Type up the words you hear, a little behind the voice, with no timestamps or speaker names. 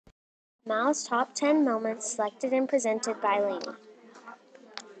Mao's Top 10 Moments selected and presented by Laneyr.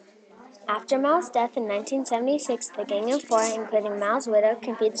 After Mao's death in 1976, the Gang of Four, including Mao's widow,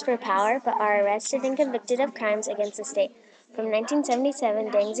 competes for power but are arrested and convicted of crimes against the state. From 1977,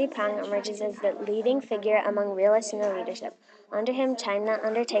 Deng Xiaoping emerges as the leading figure among realists in the leadership. Under him, China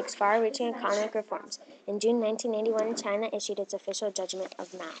undertakes far-reaching economic reforms. In June 1981, China issued its official judgment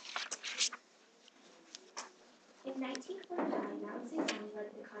of Mao. In 1949, Mao Zedong led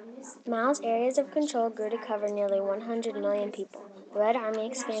the communists. Mao's areas of control grew to cover nearly 100 million people. The Red Army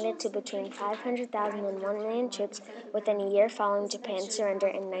expanded to between 500,000 and 1 million troops within a year following Japan's surrender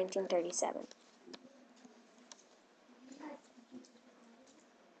in 1937.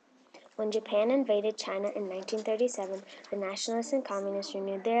 When Japan invaded China in 1937, the nationalists and communists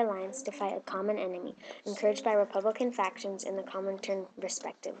renewed their alliance to fight a common enemy, encouraged by Republican factions in the Comintern,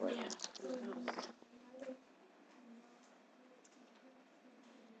 respectively.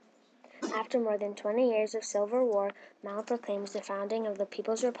 After more than 20 years of civil war, Mao proclaims the founding of the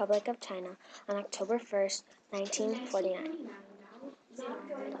People's Republic of China on October 1st, 1949.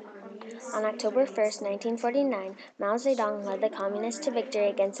 On October 1st, 1949, Mao Zedong led the communists to victory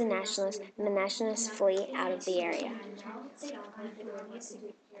against the nationalists, and the nationalists flee out of the area.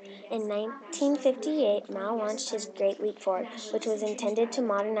 In 1958, Mao launched his Great Leap Forward, which was intended to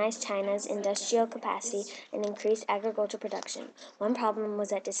modernize China's industrial capacity and increase agricultural production. One problem was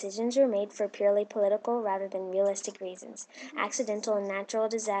that decisions were made for purely political rather than realistic reasons. Accidental and natural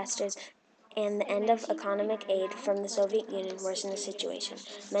disasters and the end of economic aid from the Soviet Union worsened the situation.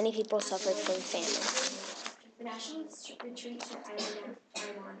 Many people suffered from famine.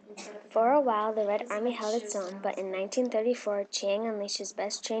 For a while, the Red Army held its own, but in 1934, Chiang unleashed his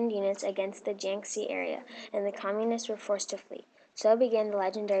best-trained units against the Jiangxi area, and the communists were forced to flee. So began the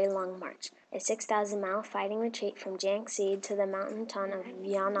legendary Long March, a 6,000-mile fighting retreat from Jiangxi to the mountain town of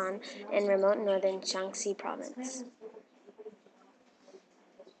Yan'an in remote northern Shaanxi province.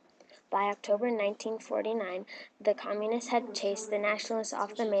 By October 1949, the Communists had chased the Nationalists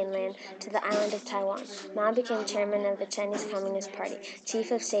off the mainland to the island of Taiwan. Mao became chairman of the Chinese Communist Party,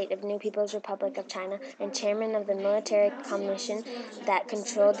 chief of state of New People's Republic of China, and chairman of the military commission that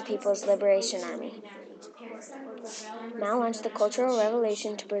controlled the People's Liberation Army. Mao launched the Cultural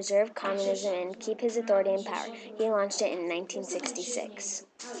Revolution to preserve communism and keep his authority and power. He launched it in 1966.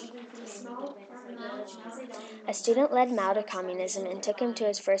 A student led Mao to communism and took him to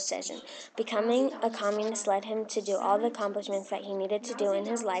his first session. Becoming a communist led him to do all the accomplishments that he needed to do in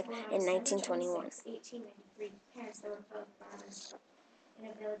his life in 1921. In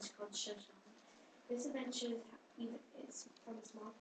a village called Shoshan. This event shows how even is from a small